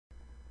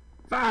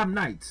Five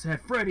Nights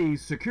at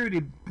Freddy's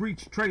Security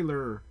Breach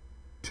Trailer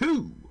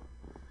 2.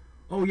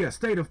 Oh yeah,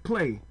 State of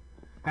Play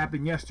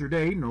happened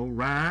yesterday. No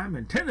rhyme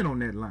intended on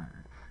that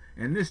line.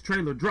 And this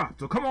trailer dropped.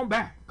 So come on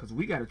back, because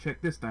we got to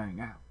check this thing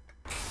out.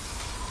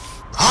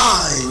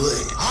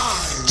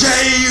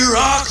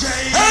 J-Rocc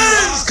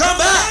has come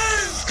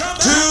back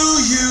to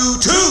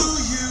YouTube.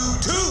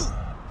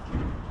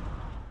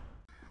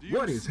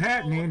 What is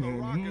happening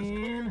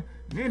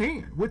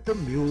in with the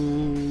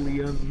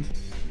millions?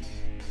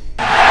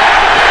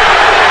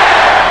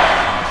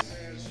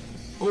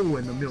 Oh,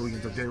 and the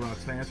millions of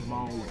J-Rocc's fans from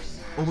all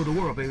over the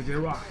world, baby.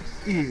 J-Rocc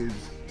is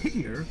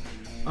here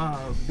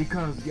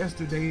because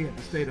yesterday at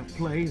the State of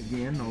Play,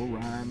 again, no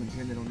rhyme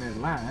intended on that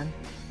line,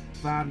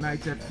 Five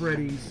Nights at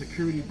Freddy's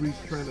Security Breach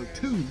Trailer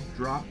 2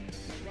 dropped.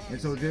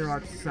 And so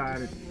J-Rocc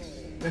decided,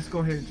 let's go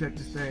ahead and check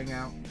this thing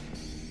out.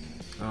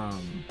 My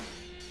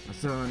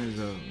son is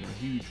a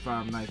huge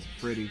Five Nights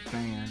at Freddy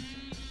fan.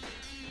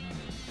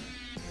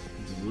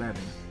 He's 11.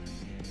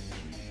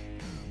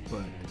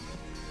 But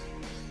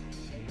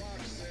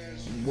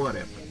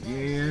whatever,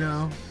 you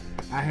know.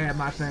 I had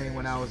my thing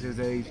when I was his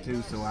age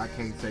too, so I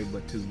can't say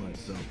but too much.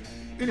 So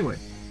anyway,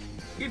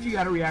 if you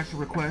got a reaction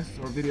request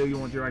or a video you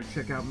want J-Rocc to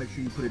check out, make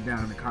sure you put it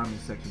down in the comment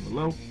section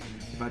below.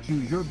 If I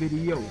choose your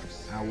video,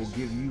 I will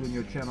give you and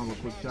your channel a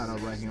quick shout out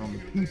right here on the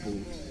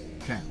People's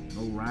channel.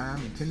 No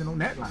rhyme intended on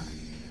that line.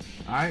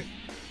 Alright?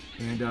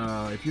 And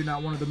if you're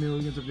not one of the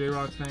millions of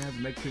J-Rocc's fans,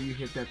 make sure you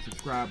hit that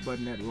subscribe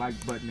button, that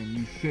like button, and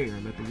you share.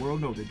 Let the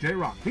world know that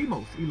J-Rocc, the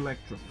most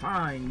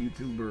electrifying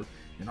YouTuber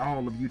in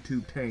all of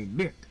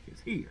YouTube-tainment, is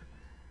here.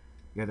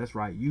 Yeah, that's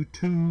right,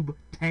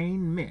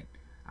 YouTube-tainment.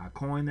 I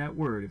coined that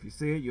word. If you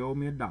say it, you owe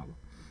me $1.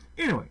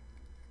 Anyway,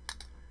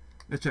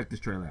 let's check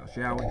this trailer out,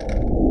 shall we?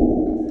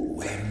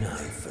 When I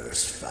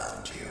first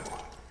found you,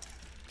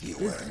 you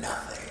were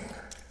nothing.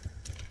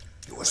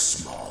 You were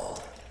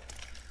small,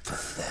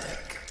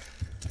 pathetic.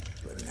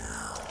 But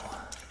now,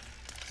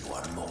 you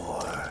are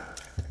more.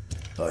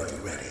 Are you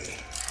ready?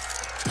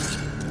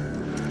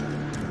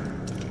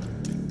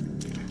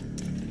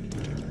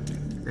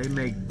 They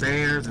make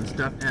bears and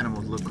stuffed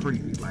animals look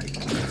creepy, like.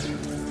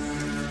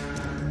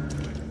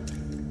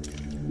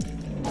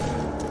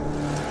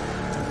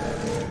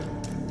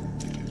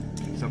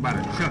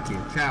 Somebody Chucky a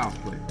child's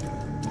play.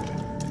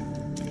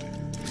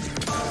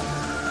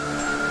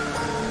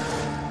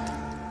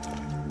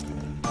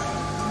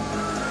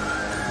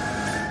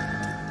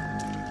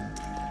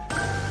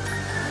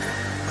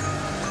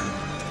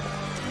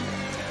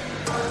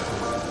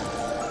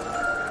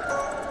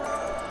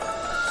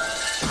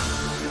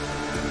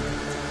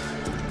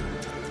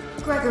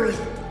 Gregory,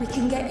 we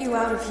can get you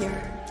out of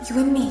here. You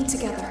and me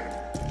together.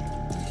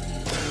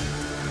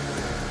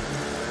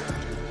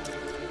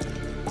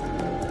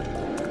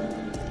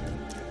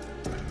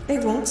 They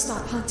won't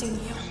stop hunting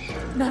you.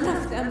 None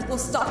of them will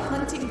stop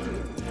hunting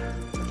you.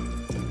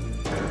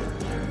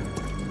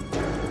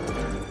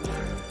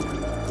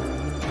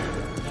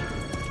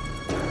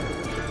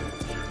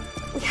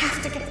 We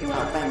have to get you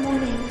out by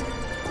morning.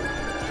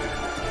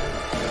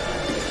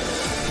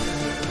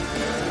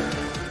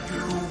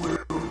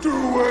 Do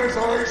as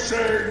I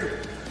say.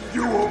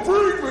 You will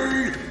bring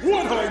me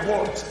what I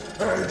want.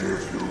 And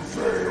if you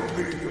fail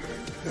me,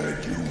 then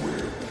you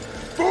will.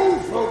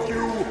 Both of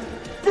you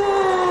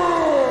burn!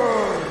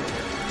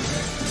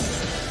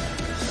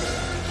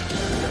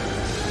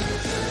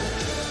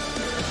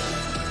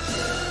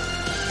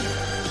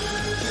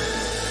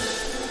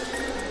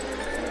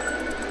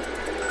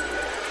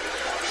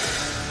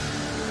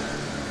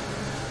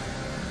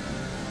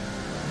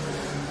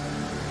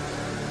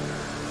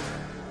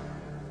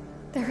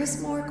 There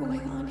is more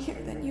going on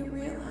here than you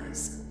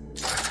realize.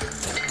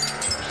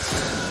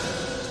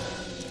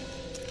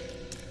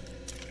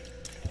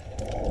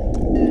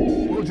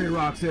 Well,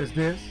 J-Rocc says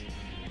this.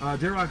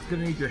 J-Rocc's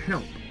gonna need your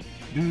help.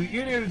 Do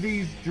any of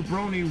these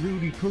jabroni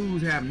Rudy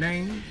Poos have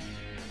names?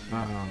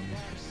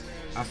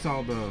 I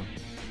saw what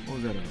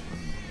was that, a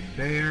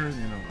bear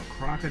and a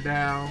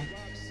crocodile,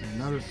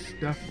 another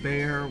stuffed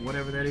bear,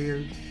 whatever that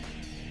is.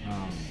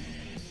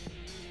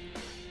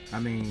 I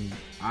mean,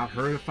 I've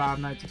heard of Five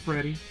Nights at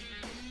Freddy.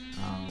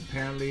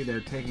 Apparently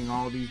they're taking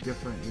all these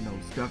different,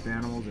 stuffed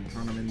animals and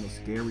turning them into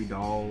scary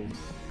dolls.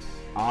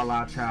 A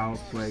la Child's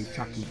Play,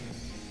 Chucky.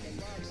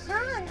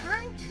 Hi,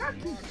 I'm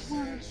Chucky.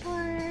 Wanna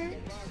play?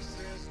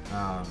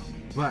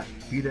 But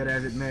be that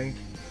as it may,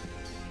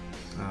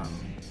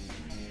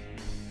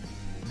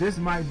 this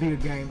might be a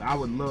game I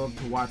would love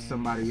to watch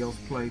somebody else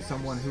play.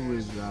 Someone who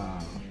is,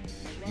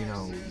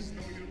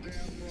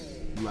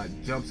 like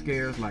jump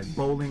scares, like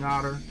Bowling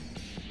Otter.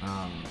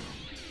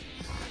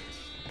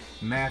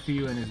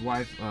 Matthew and his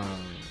wife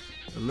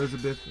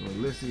Elizabeth, or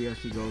Lissy as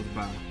she goes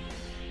by.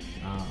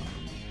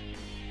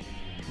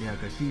 Yeah,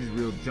 because she's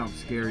real jump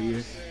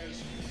scary-ish.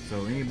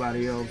 So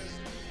anybody else,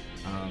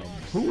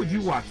 who would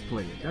you watch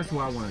play it? That's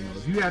what I want to know.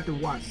 If you had to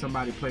watch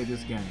somebody play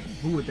this game,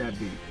 who would that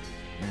be?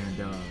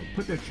 And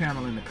put their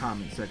channel in the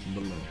comment section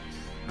below.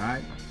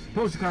 Alright?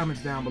 Post your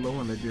comments down below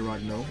and let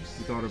J-Rocc know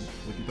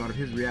what you thought of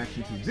his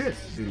reaction to this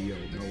video.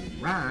 No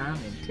rhyme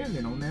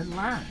intended on that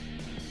line.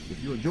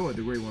 If you enjoyed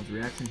the Great One's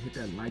reaction, hit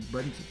that like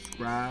button,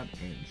 subscribe,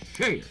 and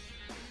share.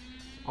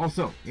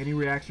 Also, any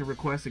reaction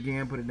requests,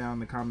 again, put it down in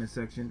the comment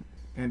section.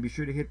 And be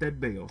sure to hit that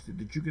bell so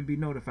that you can be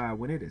notified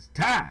when it is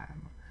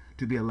time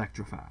to be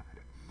electrified.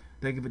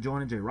 Thank you for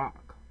joining J-Rocc.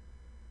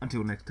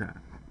 Until next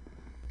time.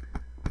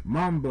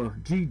 Mamba,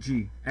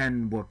 Gigi,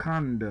 and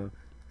Wakanda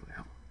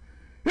forever.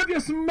 If you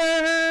smell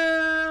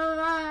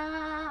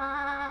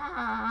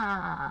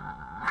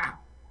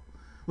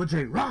well,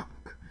 J-Rocc,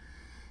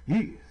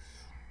 yeah.